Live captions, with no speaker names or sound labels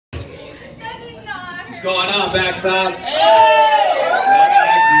going on, Backstop? Hey! I gotta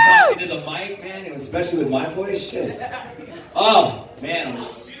actually talk into the mic, man, especially with my voice. Shit. Oh, man,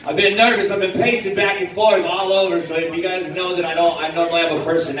 I've been nervous. I've been pacing back and forth all over. So if you guys know that I normally have a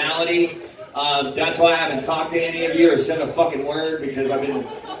personality, that's why I haven't talked to any of you or said a fucking word, because I've been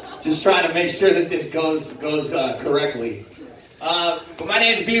just trying to make sure that this goes correctly. But my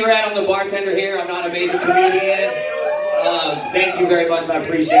name's B-Rat. I'm the bartender here. I'm not a major comedian. Thank you very much. I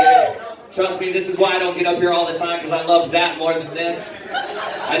appreciate it. Trust me, this is why I don't get up here all the time, because I love that more than this.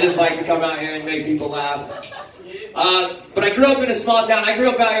 I just like to come out here and make people laugh. But I grew up in a small town. I grew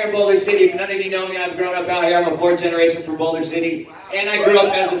up out here in Boulder City. If none of you know me, I've grown up out here. I'm a fourth generation from Boulder City. And I grew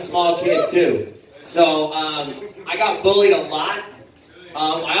up as a small kid, too. So I got bullied a lot.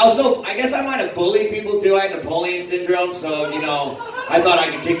 I guess I might have bullied people, too. I had Napoleon syndrome, so, you know, I thought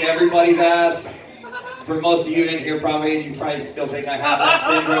I could kick everybody's ass. For most of you in here, you probably still think I have that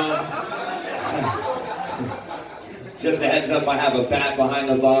syndrome. Just a heads up, I have a bat behind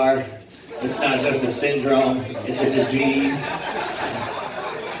the bar. It's not just a syndrome, it's a disease.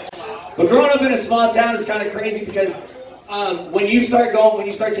 But growing up in a small town is kind of crazy, because when you start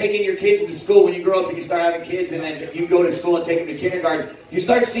taking your kids to school, when you grow up and you start having kids, and then you go to school and take them to kindergarten, you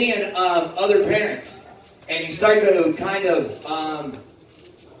start seeing other parents, and you start to kind of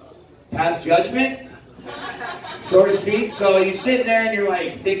pass judgment, so to speak. So you sit there and you're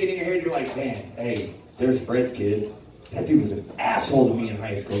like thinking in your head, you're like, man, hey, there's Fred's kid. That dude was an asshole to me in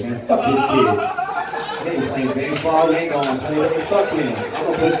high school, man. Fuck his kid. He ain't playing baseball, he ain't going to play with me. Fuck him. I'm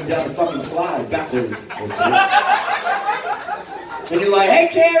going to push him down the fucking slide backwards. And you're like, hey,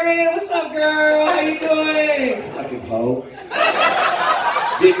 Karen, what's up, girl? How you doing? Fucking hoe.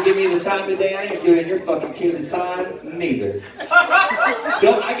 Didn't give me the time today. I ain't giving your fucking kid the time. Neither.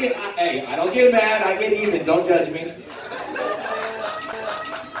 Hey, I don't get mad. I get even. Don't judge me.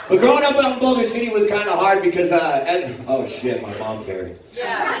 But growing up in Boulder City was kind of hard because, oh shit, my mom's here.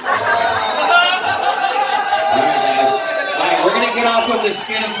 Yeah. Alright, guys. Alright, we're gonna get off of the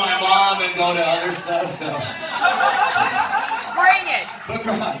skin of my mom and go to other stuff, so. Bring it! But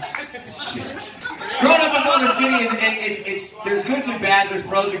growing up in Boulder City, there's goods and bads, there's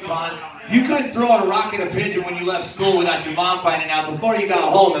pros and cons. You couldn't throw a rock at a pigeon when you left school without your mom finding out before you got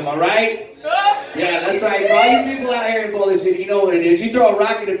home, am I right? Yeah, that's right. For all you people out here in Boulder City, you know what it is. You throw a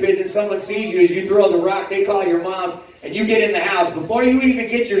rock at a pigeon, someone sees you as you throw the rock, they call your mom, and you get in the house before you even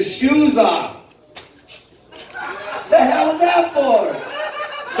get your shoes off. The hell is that for?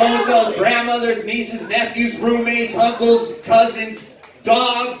 So-and-so's grandmothers, nieces, nephews, roommates, uncles, cousins,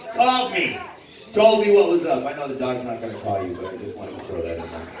 dog called me. Told me what was up. I know the dog's not going to call you, but I just wanted to throw that in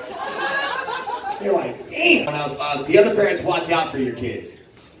there. They're like, damn. The other parents watch out for your kids.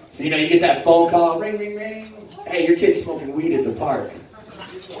 So, you know, you get that phone call, ring, ring, ring. Hey, your kid's smoking weed at the park.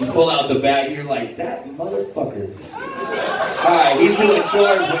 You pull out the bag, and you're like, that motherfucker. All right, he's doing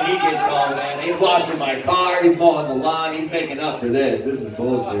chores when he gets home, man. He's washing my car, he's mowing the lawn, he's making up for this. This is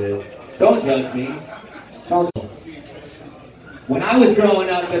bullshit. Don't judge me. Don't. When I was growing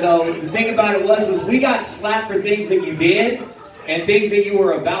up, though, the thing about it was we got slapped for things that you did and things that you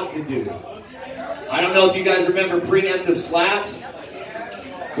were about to do. I don't know if you guys remember preemptive slaps,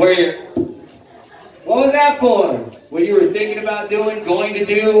 where what was that for? What you were thinking about doing, going to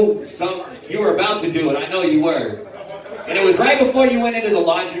do, you were about to do it. I know you were. And it was right before you went into the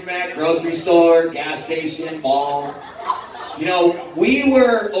laundromat, grocery store, gas station, mall. You know, we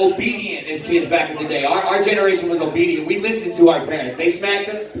were obedient as kids back in the day. Our generation was obedient. We listened to our parents. They smacked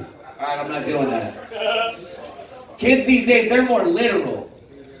us. All right, I'm not doing that. Kids these days, they're more literal.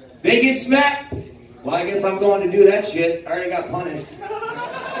 They get smacked. Well, I guess I'm going to do that shit. I already got punished.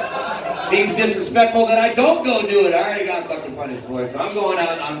 Seems disrespectful that I don't go do it. I already got fucking punished for it. So I'm going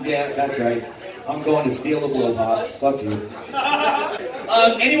out. Yeah, that's right. I'm going to steal a blow pop. Fuck you.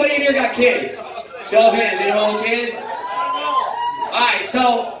 Anybody in here got kids? Show of hands. Anyone with kids? Alright,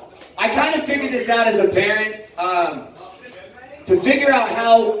 so I kind of figured this out as a parent. To figure out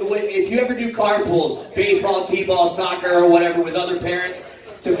how, if you ever do carpools, baseball, t-ball, soccer, or whatever with other parents,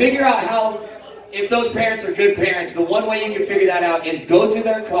 to figure out how, if those parents are good parents, the one way you can figure that out is go to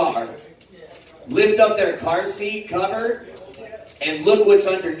their car, lift up their car seat cover, and look what's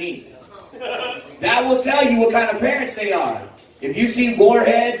underneath. That will tell you what kind of parents they are. If you see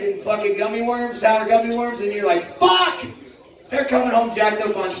warheads and fucking gummy worms, sour gummy worms, and you're like, fuck! They're coming home jacked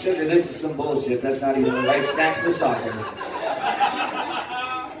up on sugar. This is some bullshit. That's not even the right snack for soccer.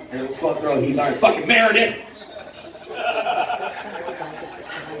 Fuck, bro, he's already fucking Meredith.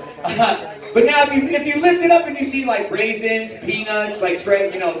 But now, if you lift it up and you see like raisins, peanuts, like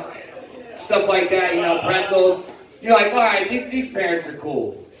you know, stuff like that, you know, pretzels, you're like, all right, these parents are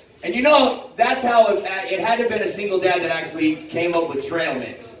cool. And you know, that's how it had to have been a single dad that actually came up with trail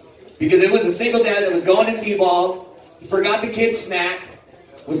mix. Because it was a single dad that was going to T-ball, he forgot the kid's snack,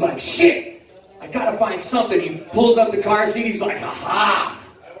 was like, shit, I gotta find something. He pulls up the car seat, he's like, aha!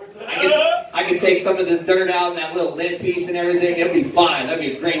 I can take some of this dirt out and that little lid piece and everything, it'll be fine. That'd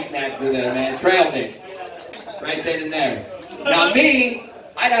be a great snack for them, man. Trail mix. Right then and there. Now me,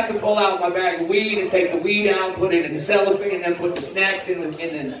 I'd have to pull out my bag of weed and take the weed out, put it in the cellophane, and then put the snacks in the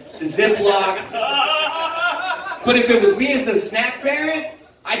Ziploc. But if it was me as the snack parent,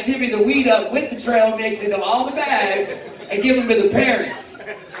 I'd divvy the weed up with the trail mix into all the bags and give them to the parents.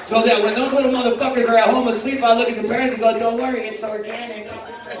 So that when those little motherfuckers are at home asleep, I look at the parents and go, don't worry, it's organic.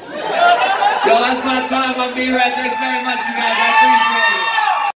 Yo, that's my time. I'm B-Rad. Thanks very much, you guys. I appreciate it.